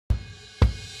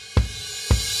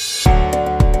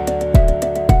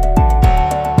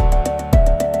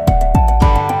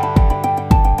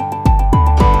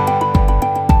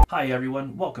Howdy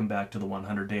everyone, welcome back to the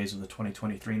 100 Days of the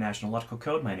 2023 National Electrical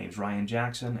Code. My name is Ryan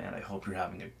Jackson and I hope you're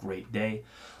having a great day.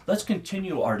 Let's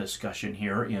continue our discussion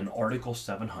here in Article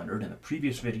 700. In the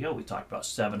previous video we talked about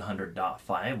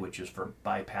 700.5, which is for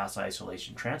bypass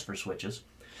isolation transfer switches.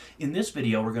 In this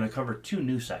video we're going to cover two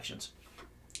new sections,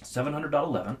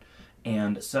 700.11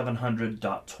 and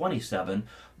 700.27,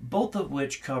 both of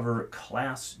which cover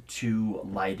Class 2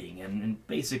 lighting and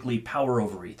basically power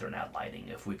over Ethernet lighting,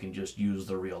 if we can just use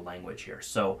the real language here.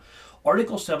 So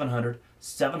Article 700,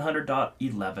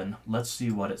 700.11, let's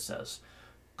see what it says.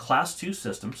 Class 2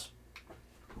 systems.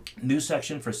 New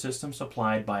section for systems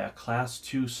supplied by a Class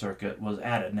 2 circuit was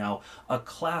added. Now, a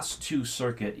Class 2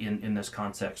 circuit in this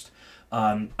context,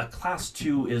 a Class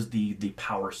 2 is the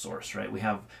power source, right? We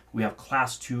have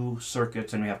Class 2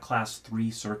 circuits and we have Class 3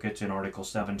 circuits in Article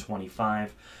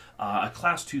 725. A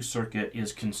Class 2 circuit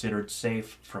is considered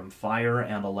safe from fire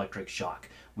and electric shock.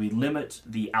 We limit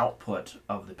the output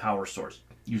of the power source,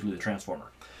 usually the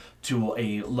transformer, to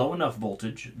a low enough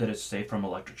voltage that it's safe from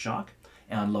electric shock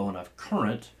and low enough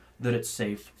current that it's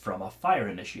safe from a fire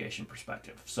initiation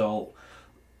perspective. So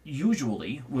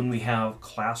usually when we have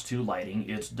Class 2 lighting,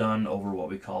 it's done over what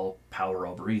we call power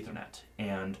over Ethernet.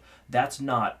 And that's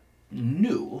not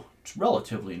new. It's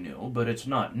relatively new, but it's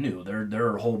not new. There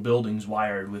are whole buildings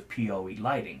wired with PoE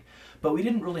lighting. But we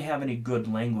didn't really have any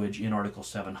good language in Article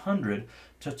 700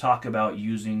 to talk about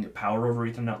using power over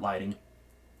Ethernet lighting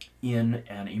in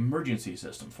an emergency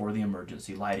system for the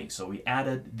emergency lighting. So we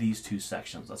added these two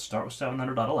sections. Let's start with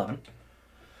 700.11.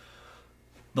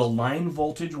 The line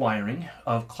voltage wiring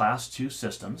of Class 2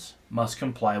 systems must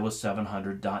comply with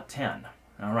 700.10.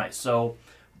 All right, so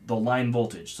the line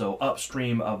voltage, so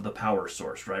upstream of the power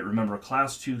source, right? Remember, a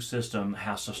Class 2 system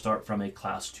has to start from a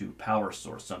Class 2 power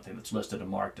source, something that's listed and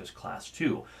marked as Class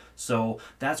 2. So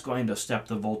that's going to step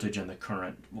the voltage and the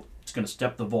current. It's going to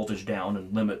step the voltage down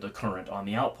and limit the current on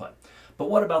the output. But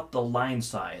what about the line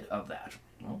side of that?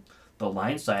 Well, the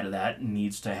line side of that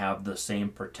needs to have the same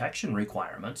protection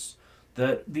requirements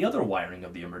that the other wiring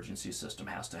of the emergency system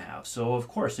has to have. So of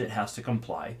course it has to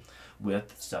comply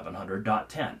with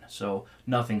 700.10. So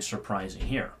nothing surprising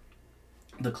here.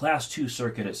 The Class 2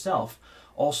 circuit itself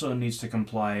also needs to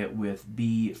comply with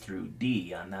B through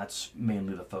D, and that's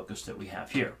mainly the focus that we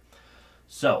have here.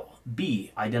 So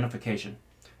B, identification.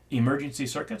 Emergency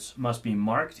circuits must be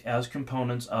marked as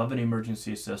components of an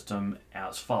emergency system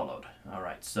as followed. All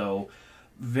right, so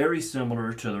very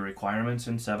similar to the requirements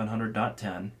in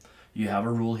 700.10. You have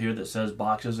a rule here that says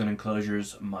boxes and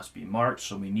enclosures must be marked,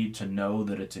 so we need to know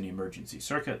that it's an emergency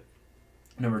circuit.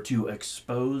 Number 2,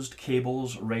 exposed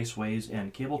cables, raceways,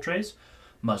 and cable trays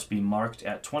must be marked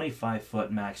at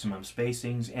 25-foot maximum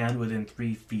spacings and within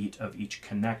 3 feet of each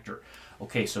connector.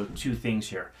 Okay, so two things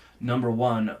here. Number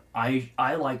 1,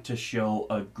 I like to show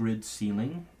a grid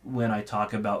ceiling when I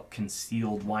talk about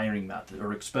concealed wiring methods,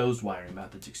 or exposed wiring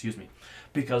methods, excuse me,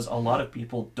 because a lot of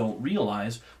people don't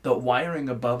realize that wiring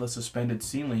above a suspended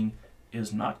ceiling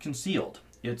is not concealed,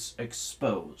 it's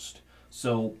exposed.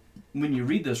 So when you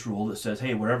read this rule that says,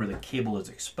 hey, wherever the cable is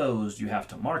exposed, you have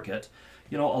to mark it,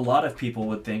 you know, a lot of people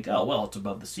would think, oh, well, it's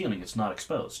above the ceiling, it's not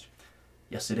exposed.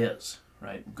 Yes, it is,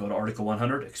 right? Go to Article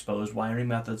 100, exposed wiring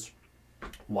methods.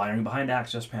 Wiring behind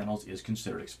access panels is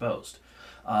considered exposed.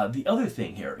 The other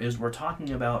thing here is we're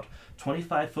talking about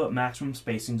 25-foot maximum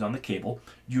spacings on the cable.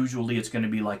 Usually it's going to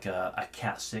be like a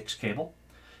Cat 6 cable,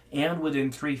 and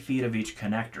within 3 feet of each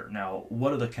connector. Now,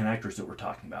 what are the connectors that we're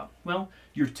talking about? Well,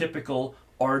 your typical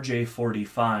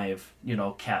RJ45, you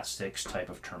know, Cat 6 type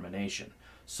of termination.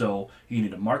 So you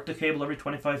need to mark the cable every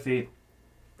 25 feet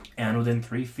and within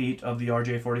 3 feet of the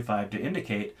RJ45 to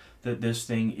indicate that this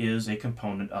thing is a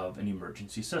component of an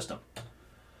emergency system.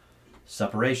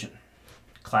 Separation.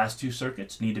 Class 2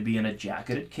 circuits need to be in a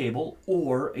jacketed cable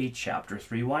or a Chapter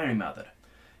 3 wiring method.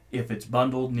 If it's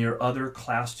bundled near other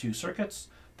Class 2 circuits,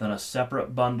 then a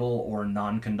separate bundle or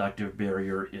non-conductive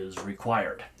barrier is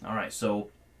required. All right, so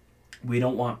we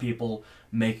don't want people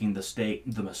making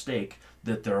the mistake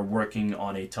that they're working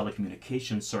on a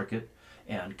telecommunications circuit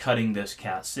and cutting this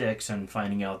Cat 6 and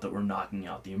finding out that we're knocking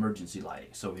out the emergency lighting.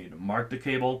 So we need to mark the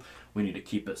cable, we need to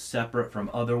keep it separate from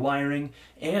other wiring,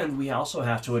 and we also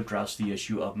have to address the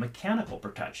issue of mechanical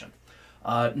protection.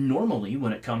 Normally,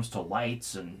 when it comes to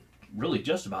lights and really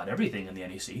just about everything in the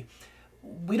NEC,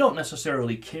 we don't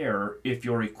necessarily care if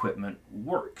your equipment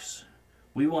works.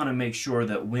 We want to make sure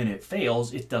that when it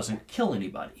fails, it doesn't kill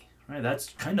anybody. Right? That's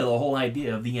kind of the whole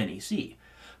idea of the NEC.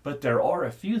 But there are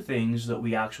a few things that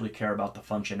we actually care about the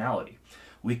functionality.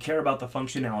 We care about the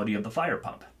functionality of the fire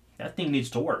pump. That thing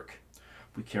needs to work.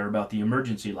 We care about the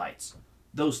emergency lights.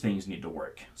 those things need to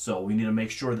work. So we need to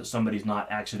make sure that somebody's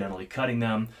not accidentally cutting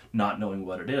them, not knowing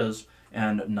what it is,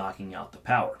 and knocking out the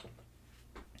power.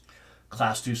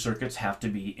 Class 2 circuits have to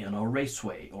be in a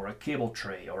raceway or a cable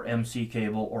tray or MC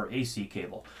cable or AC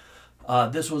cable.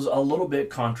 This was a little bit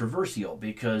controversial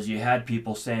because you had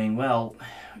people saying, well,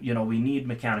 you know, we need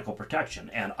mechanical protection.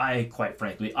 And quite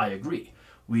frankly, I agree.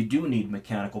 We do need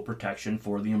mechanical protection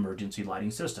for the emergency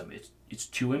lighting system. It's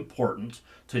too important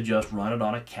to just run it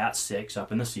on a Cat 6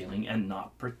 up in the ceiling and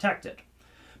not protect it.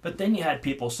 But then you had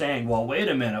people saying, well, wait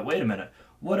a minute.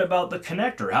 What about the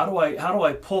connector? How do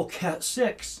I pull Cat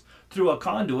 6 through a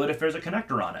conduit if there's a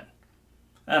connector on it?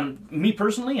 And me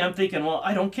personally, I'm thinking, well,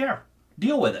 I don't care.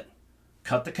 Deal with it.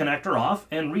 Cut the connector off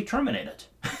and re-terminate it.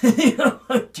 You know,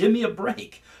 give me a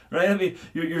break, right? I mean,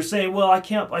 you're saying, well, I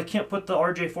can't put the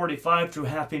RJ45 through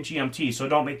half-inch EMT, so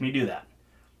don't make me do that.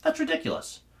 That's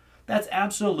ridiculous. That's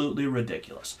absolutely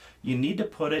ridiculous. You need to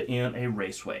put it in a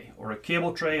raceway or a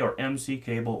cable tray or MC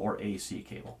cable or AC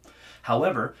cable.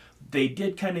 However, they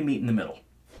did kind of meet in the middle.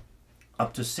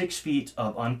 Up to 6 feet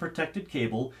of unprotected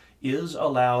cable is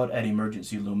allowed at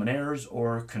emergency luminaires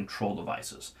or control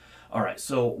devices. All right,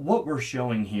 so what we're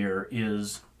showing here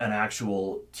is an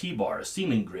actual T-bar, a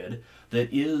ceiling grid that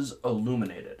is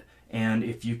illuminated. And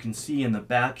if you can see in the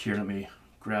back here, let me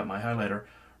grab my highlighter,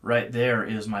 right there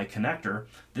is my connector.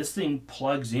 This thing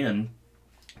plugs in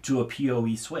to a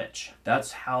PoE switch.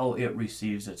 That's how it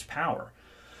receives its power.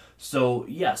 So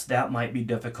yes, that might be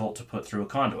difficult to put through a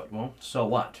conduit. Well, so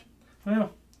what?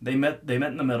 Well, they met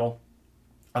in the middle.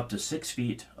 Up to 6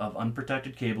 feet of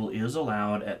unprotected cable is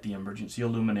allowed at the emergency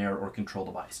luminaire or control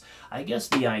device. I guess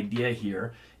the idea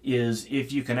here is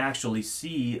if you can actually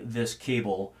see this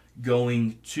cable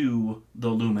going to the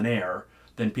luminaire,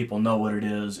 then people know what it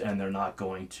is and they're not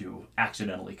going to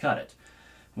accidentally cut it.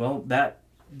 Well,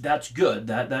 that's good.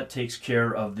 That takes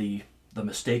care of the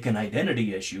mistaken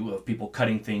identity issue of people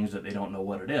cutting things that they don't know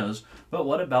what it is. But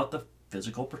what about the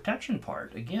physical protection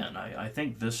part? Again, I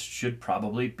think this should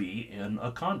probably be in a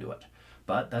conduit,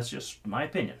 but that's just my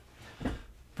opinion.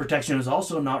 Protection is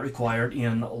also not required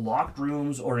in locked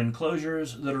rooms or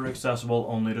enclosures that are accessible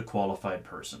only to qualified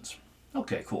persons.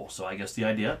 Okay, cool. So I guess the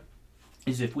idea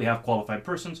is if we have qualified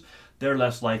persons, they're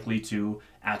less likely to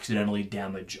accidentally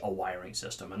damage a wiring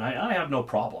system. And I have no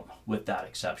problem with that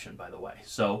exception, by the way.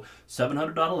 So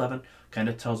 700.11 kind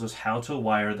of tells us how to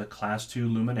wire the Class 2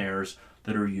 luminaires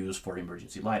that are used for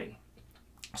emergency lighting.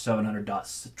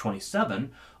 700.27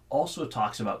 also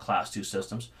talks about Class 2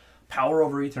 systems. Power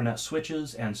over Ethernet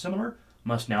switches and similar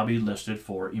must now be listed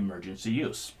for emergency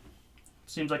use.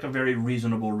 Seems like a very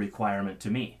reasonable requirement to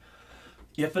me.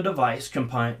 If a device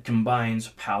combines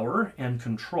power and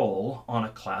control on a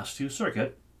Class 2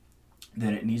 circuit,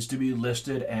 then it needs to be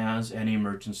listed as an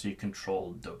emergency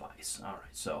controlled device. All right,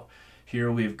 so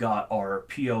here we've got our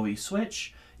PoE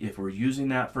switch. If we're using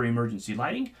that for emergency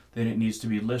lighting, then it needs to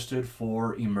be listed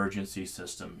for emergency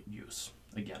system use.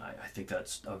 Again, I think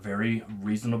that's a very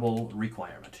reasonable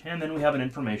requirement. And then we have an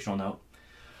informational note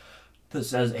that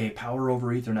says a power over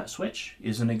Ethernet switch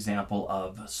is an example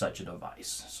of such a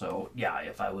device. So yeah,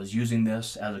 if I was using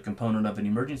this as a component of an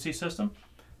emergency system,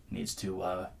 it needs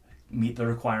to meet the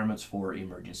requirements for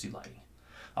emergency lighting.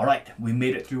 All right, we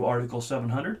made it through Article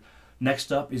 700.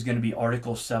 Next up is going to be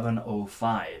Article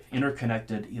 705,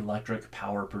 Interconnected Electric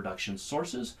Power Production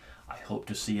Sources. I hope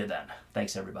to see you then.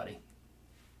 Thanks, everybody.